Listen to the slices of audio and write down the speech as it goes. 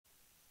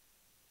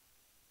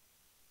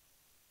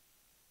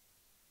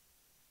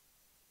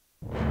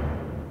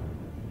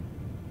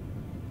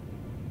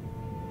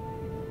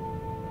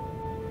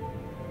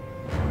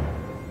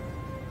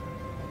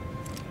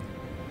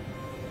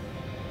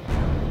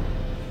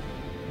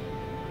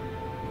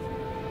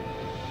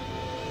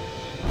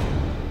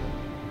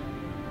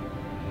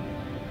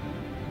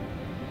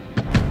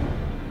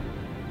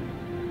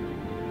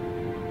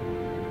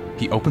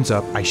He opens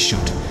up, I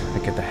shoot. I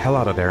get the hell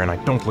out of there and I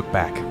don't look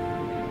back.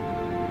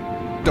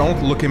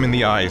 Don't look him in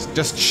the eyes,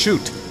 just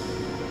shoot!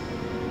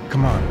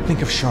 Come on,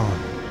 think of Sean.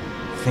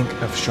 Think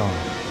of Sean.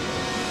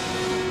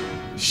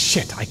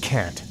 Shit, I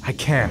can't.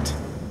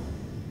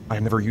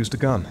 I've never used a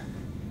gun.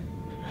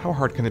 How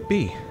hard can it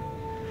be?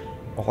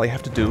 All I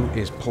have to do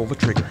is pull the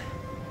trigger.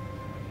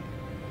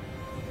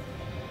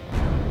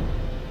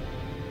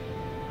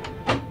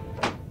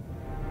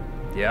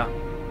 Yeah?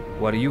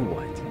 What do you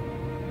want?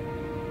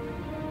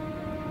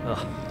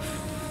 Oh,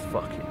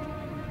 fuck it.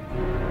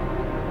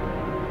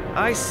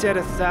 I said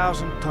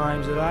 1,000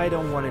 times that I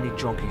don't want any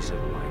junkies at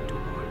my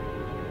door.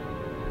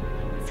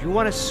 If you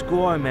want to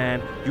score,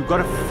 man, you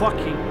gotta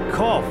fucking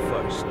call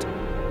first.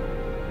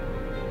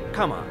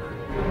 Come on.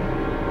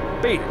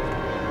 Beat it.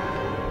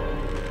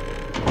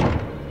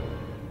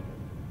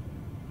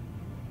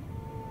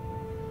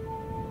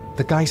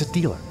 The guy's a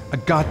dealer. A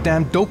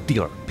goddamn dope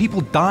dealer.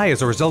 People die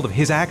as a result of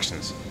his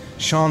actions.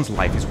 Sean's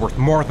life is worth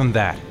more than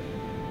that.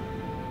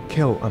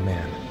 Kill a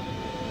man.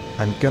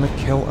 I'm gonna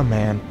kill a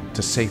man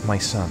to save my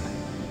son.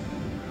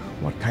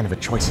 What kind of a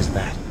choice is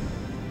that?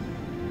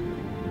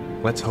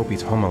 Let's hope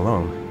he's home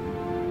alone.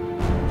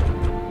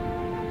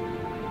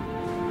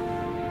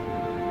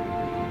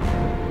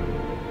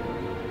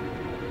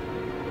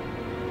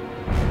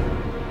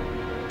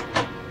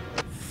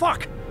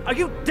 Fuck! Are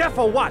you deaf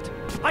or what?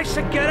 I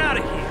said get out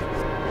of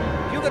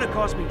here! You're gonna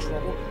cause me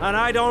trouble, and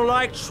I don't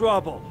like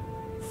trouble.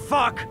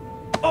 Fuck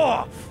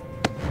off!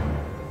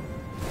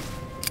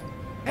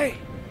 Hey!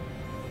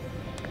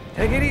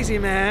 Take it easy,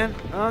 man,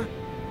 huh?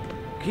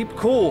 Keep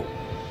cool.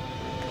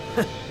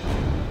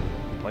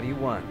 What do you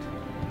want?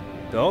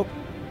 Dope?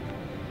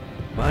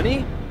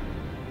 Money?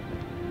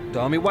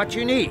 Tell me what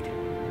you need.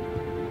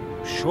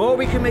 Sure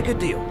we can make a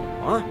deal,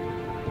 huh?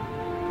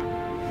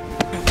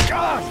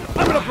 God!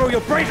 I'm gonna blow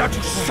your brains out,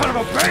 you son of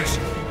a bitch!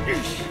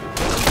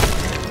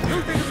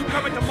 You think you can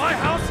come into my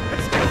house and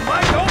steal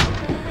my dope?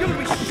 You're gonna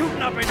be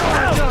shooting up in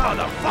hell,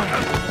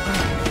 motherfucker!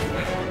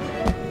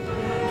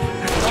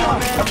 Oh,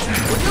 man.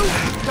 Will you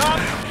stop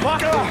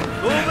fucking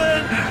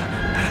moving?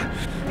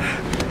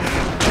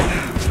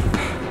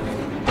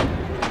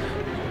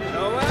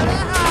 Nowhere to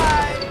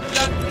hide,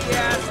 junkie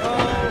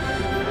asshole!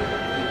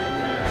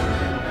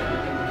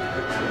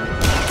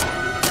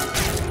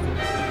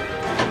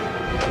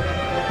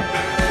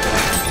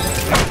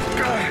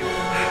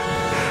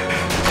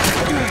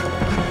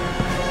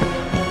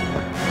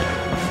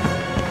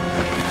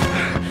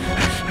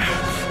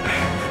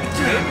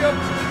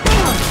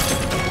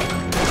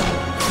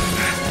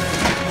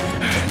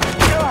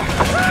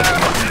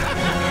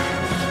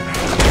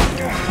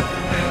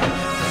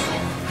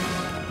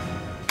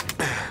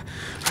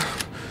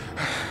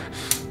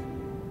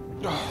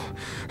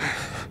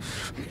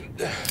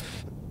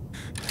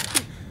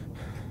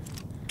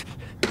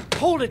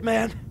 Hold it,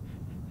 man.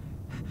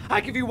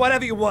 I give you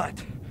whatever you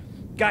want.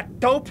 Got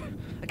dope?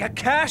 I got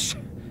cash?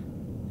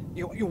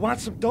 You want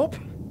some dope?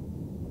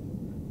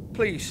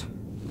 Please.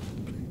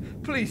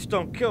 Please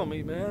don't kill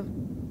me, man.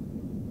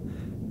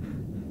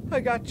 I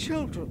got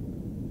children.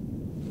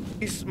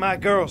 These my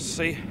girls,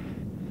 see?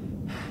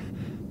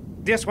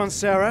 This one's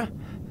Sarah.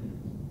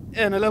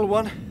 And a little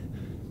one.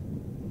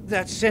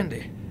 That's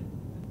Cindy.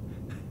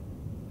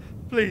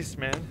 Please,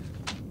 man.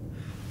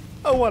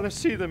 I want to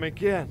see them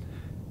again.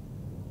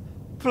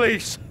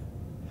 Please.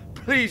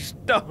 Please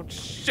don't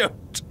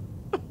shoot.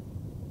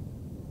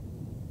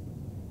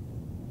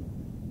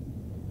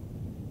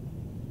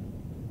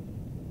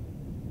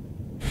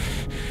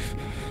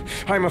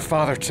 I'm a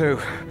father too.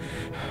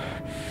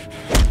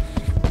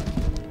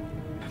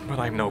 But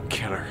I'm no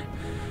killer.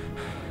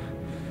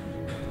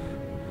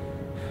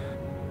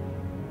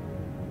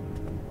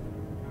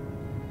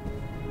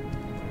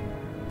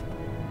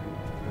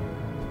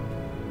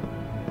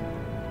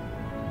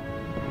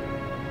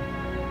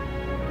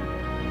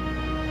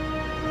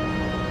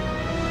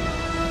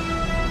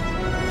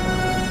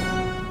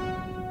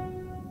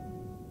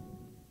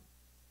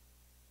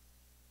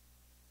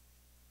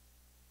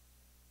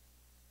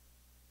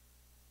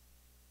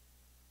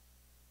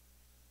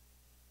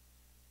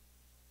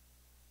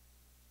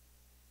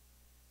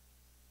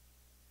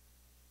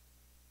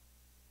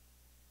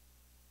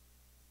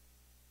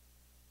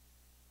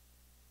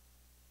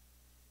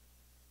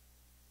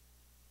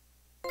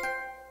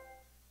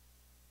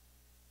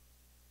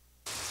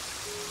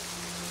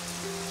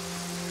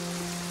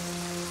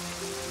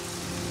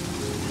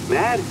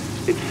 Mad?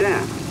 It's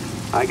Sam.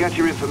 I got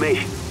your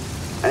information.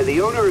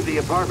 The owner of the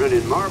apartment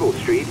in Marble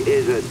Street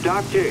is a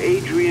Dr.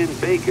 Adrian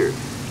Baker.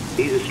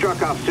 He's a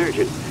struck-off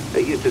surgeon.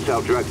 He used to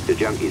sell drugs to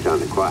junkies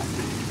on the quad.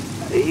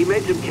 He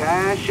made some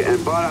cash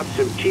and bought up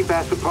some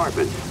cheap-ass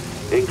apartments,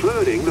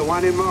 including the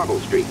one in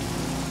Marble Street.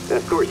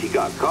 Of course, he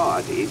got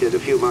caught. He did a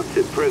few months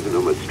in prison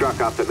and was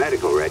struck off the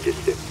medical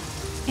register.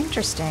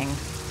 Interesting.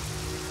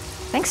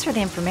 Thanks for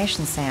the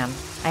information, Sam.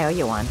 I owe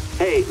you one.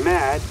 Hey,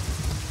 Mad,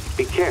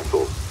 be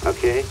careful,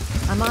 okay?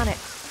 I'm on it.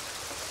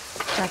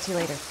 Talk to you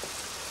later.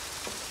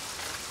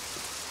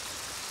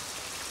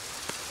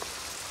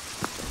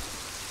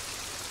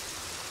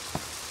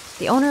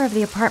 The owner of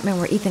the apartment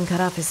where Ethan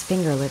cut off his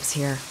finger lives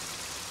here.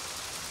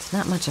 It's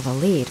not much of a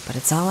lead, but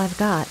it's all I've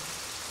got.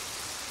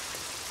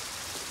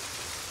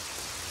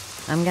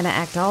 I'm gonna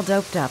act all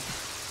doped up.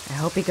 I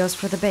hope he goes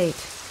for the bait.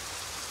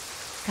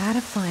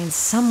 Gotta find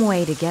some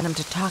way to get him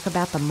to talk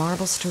about the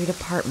Marble Street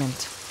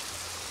apartment.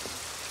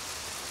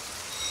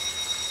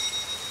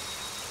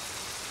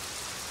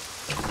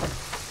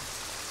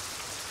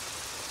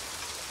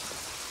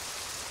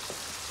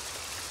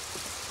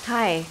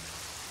 Hi.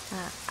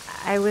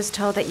 I was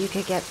told that you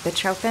could get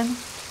Bitrophin.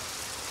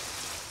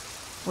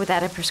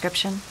 Without a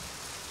prescription.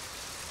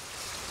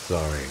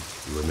 Sorry,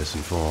 you were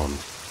misinformed.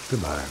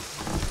 Goodbye.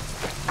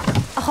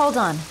 Hold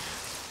on.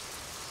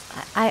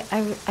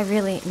 I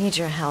really need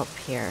your help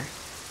here.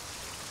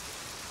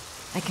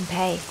 I can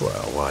pay.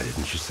 Well, why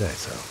didn't you say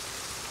so?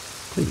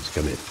 Please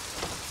come in.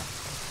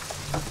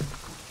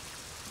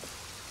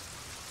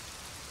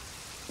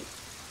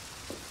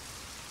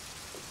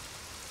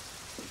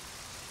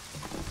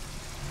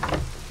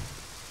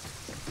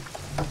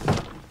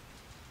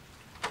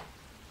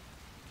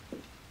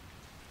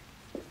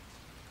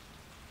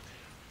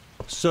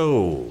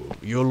 So,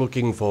 you're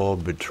looking for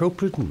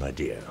Bitropin, my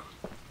dear?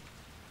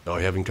 Are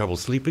you having trouble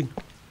sleeping?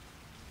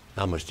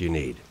 How much do you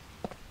need?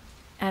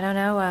 I don't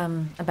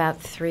know, about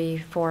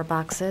 3-4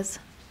 boxes.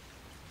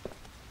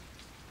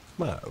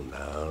 Well,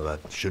 no,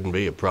 that shouldn't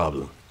be a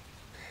problem.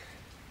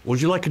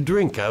 Would you like a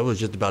drink? I was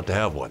just about to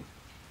have one.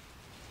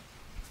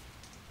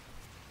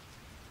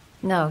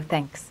 No,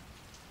 thanks.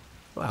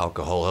 Well,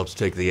 alcohol helps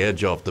take the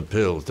edge off the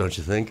pills, don't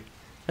you think?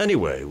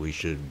 Anyway, we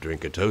should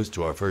drink a toast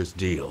to our first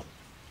deal.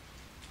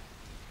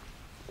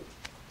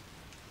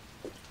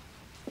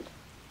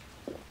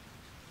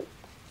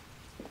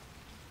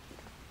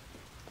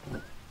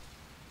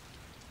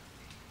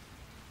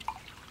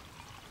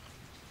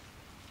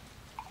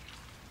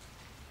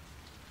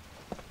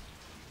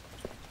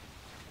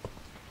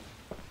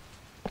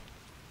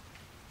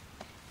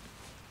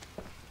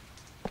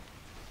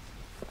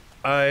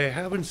 I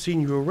haven't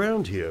seen you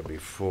around here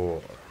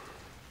before.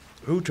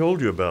 Who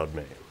told you about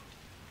me?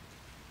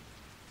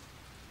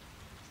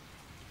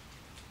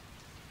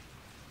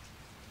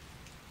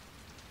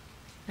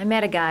 I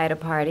met a guy at a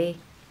party.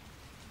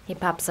 He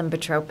popped some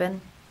Bitropin.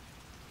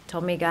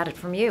 Told me he got it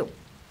from you.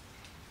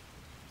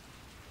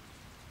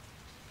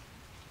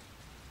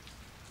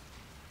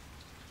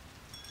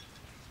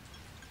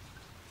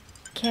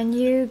 Can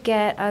you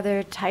get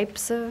other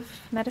types of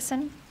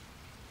medicine?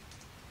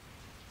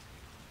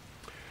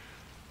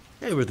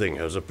 Everything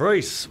has a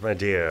price, my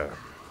dear.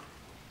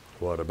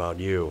 What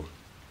about you?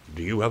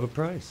 Do you have a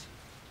price?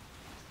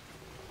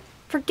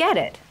 Forget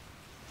it.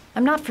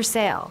 I'm not for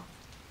sale.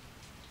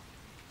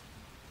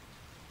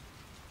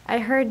 I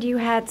heard you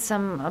had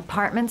some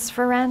apartments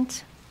for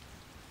rent.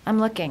 I'm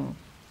looking.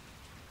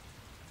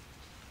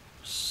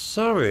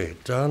 Sorry,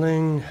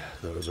 darling.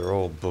 Those are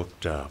all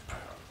booked up.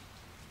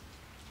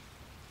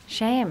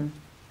 Shame.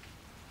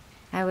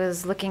 I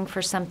was looking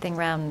for something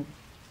around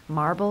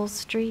Marble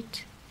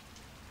Street.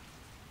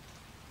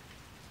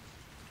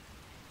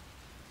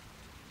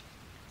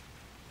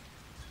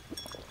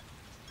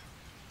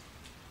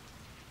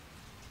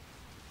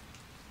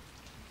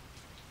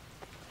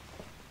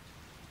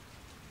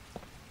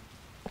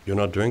 You're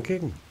not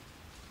drinking?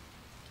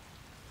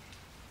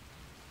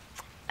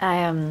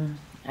 I'm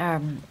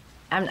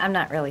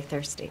not really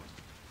thirsty.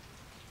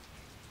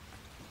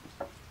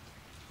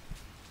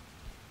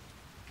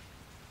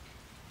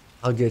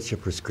 I'll get your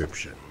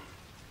prescription.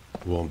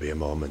 Won't be a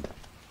moment.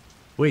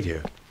 Wait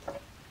here.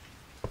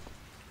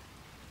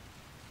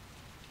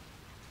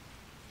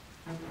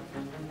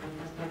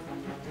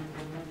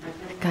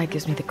 That guy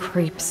gives me the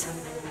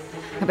creeps.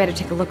 I better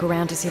take a look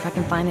around to see if I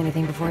can find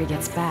anything before he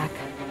gets back.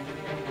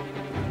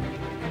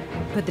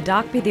 Could the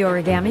doc be the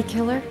origami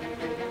killer?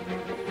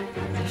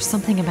 There's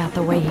something about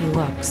the way he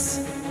looks.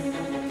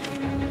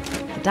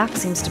 The doc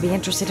seems to be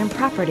interested in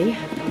property,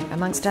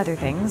 amongst other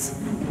things.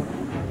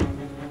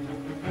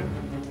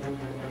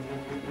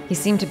 He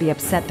seemed to be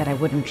upset that I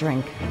wouldn't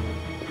drink.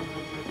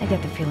 I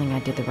get the feeling I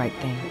did the right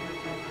thing.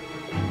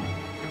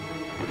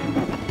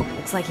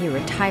 Looks like he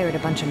retired a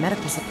bunch of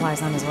medical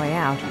supplies on his way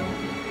out.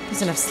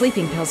 There's enough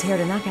sleeping pills here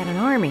to knock out an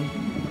army.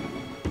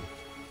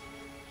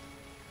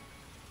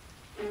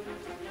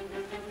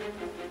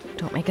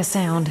 Don't make a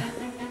sound.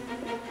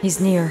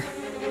 He's near.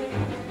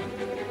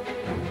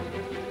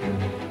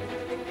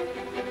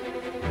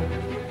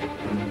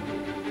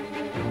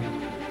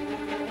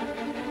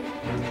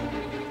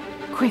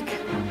 Quick.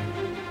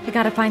 I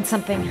gotta find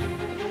something.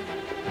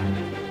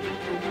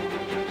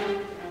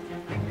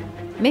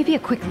 Maybe a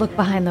quick look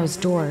behind those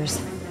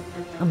doors.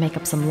 I'll make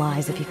up some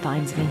lies if he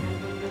finds me.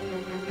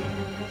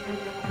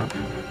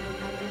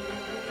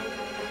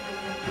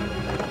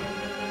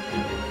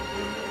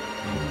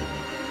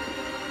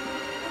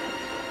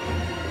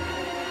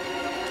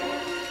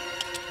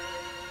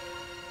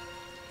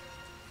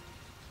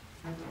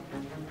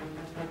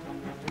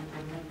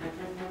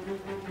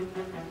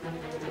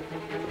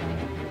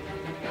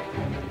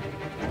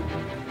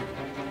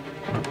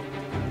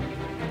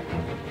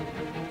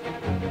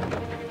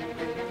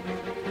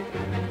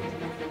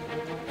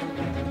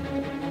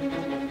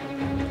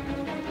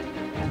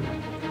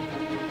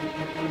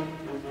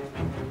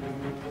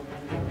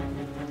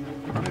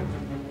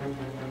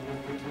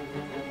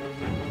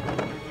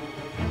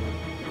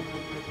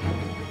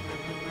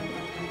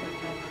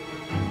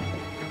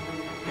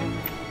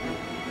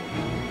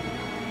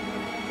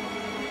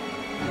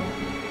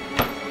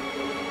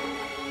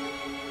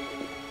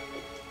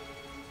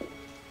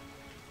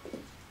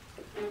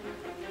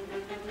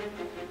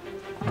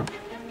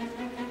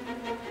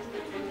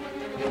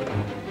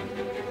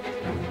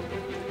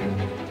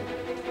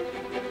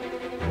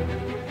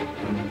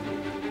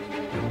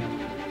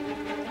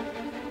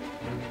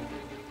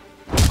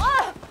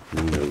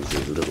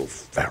 little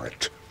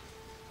ferret.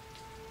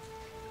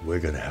 We're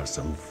gonna have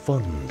some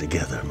fun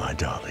together, my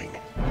darling.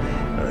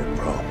 I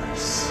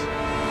promise.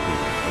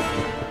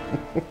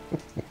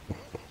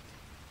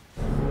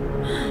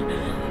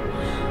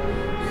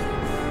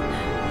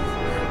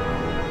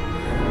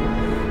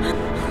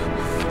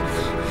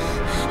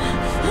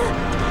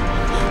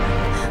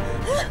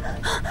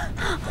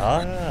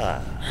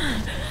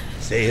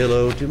 Say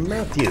hello to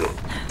Matthew.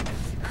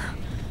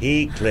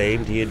 He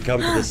claimed he had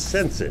come to the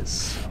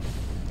census.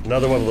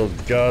 Another one of those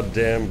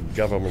goddamn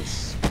government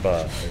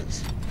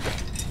spies.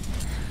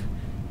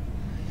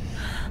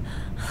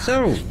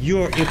 So,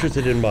 you're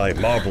interested in my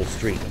Marble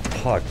Street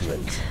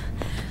apartment.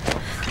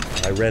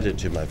 I rented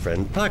to my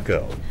friend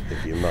Paco,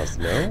 if you must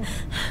know.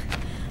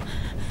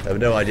 I have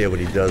no idea what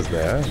he does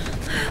there.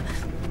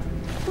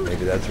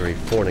 Maybe that's where he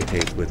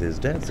fornicates with his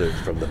dancers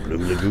from the Blue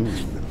Lagoon.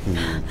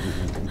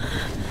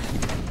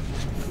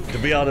 To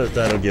be honest,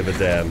 I don't give a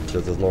damn.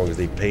 Just as long as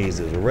he pays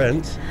his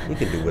rent, he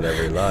can do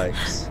whatever he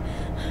likes.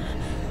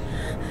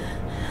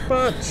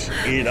 But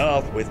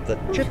enough with the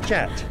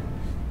chit-chat.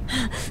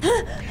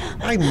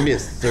 I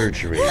miss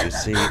surgery, you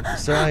see,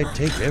 so I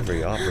take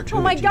every opportunity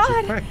Oh my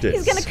God! to practice.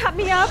 He's gonna cut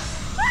me up!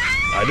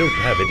 I don't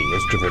have any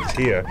instruments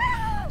here,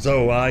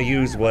 so I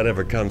use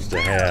whatever comes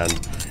to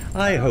hand.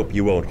 I hope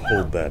you won't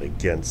hold that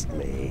against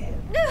me.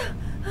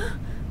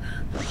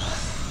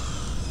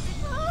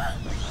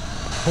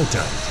 Hold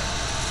tight.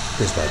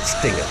 This might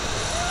sting him.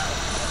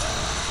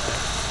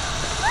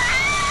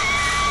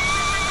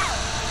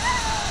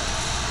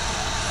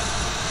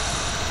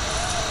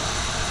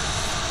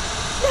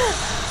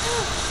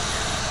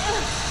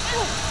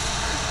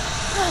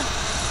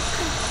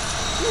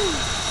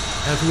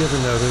 Have you ever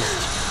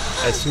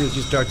noticed, as soon as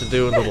you start to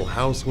do a little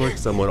housework,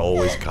 someone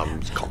always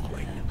comes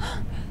calling?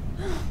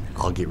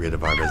 I'll get rid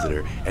of our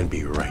visitor and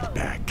be right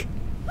back.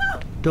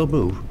 Don't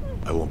move.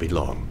 I won't be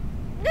long.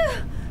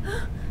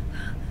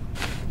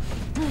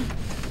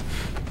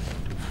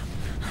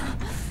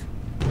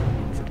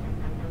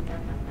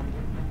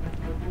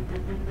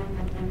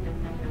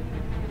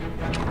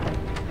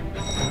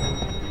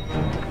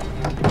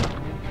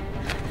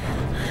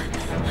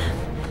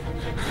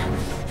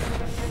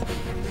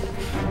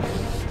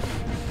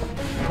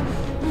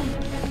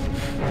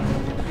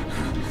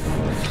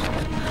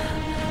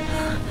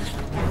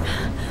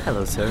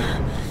 Hello, sir.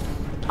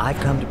 I've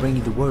come to bring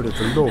you the word of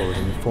the Lord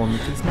in the form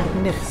of these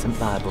magnificent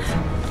Bibles,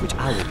 which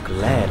I will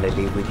gladly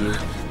leave with you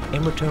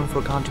in return for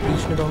a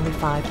contribution of only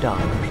 $5.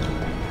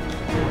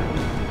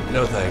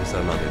 No thanks,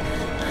 I'm not in.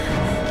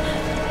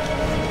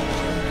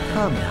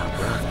 Come now,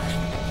 brother.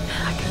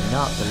 I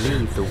cannot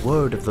believe the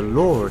word of the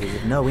Lord is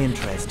of no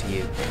interest to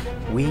you.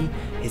 We,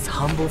 his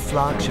humble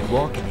flock, should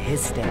walk in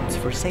his steps,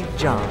 for St.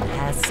 John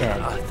has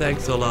said,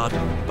 Thanks a lot,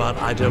 but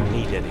I don't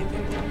need anything.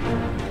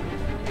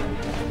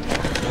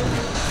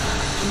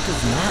 He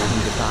does not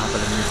need a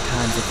Bible in these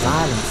times of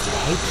violence and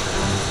hatred.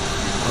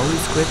 Holy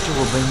Scripture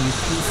will bring you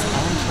peace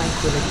and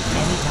tranquility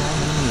anytime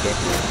you need it.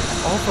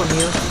 All for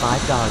mere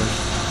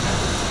 $5.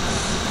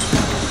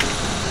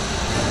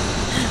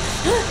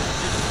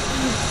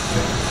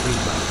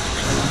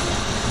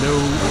 No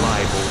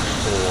Bible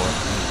or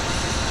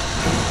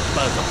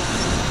buzz off.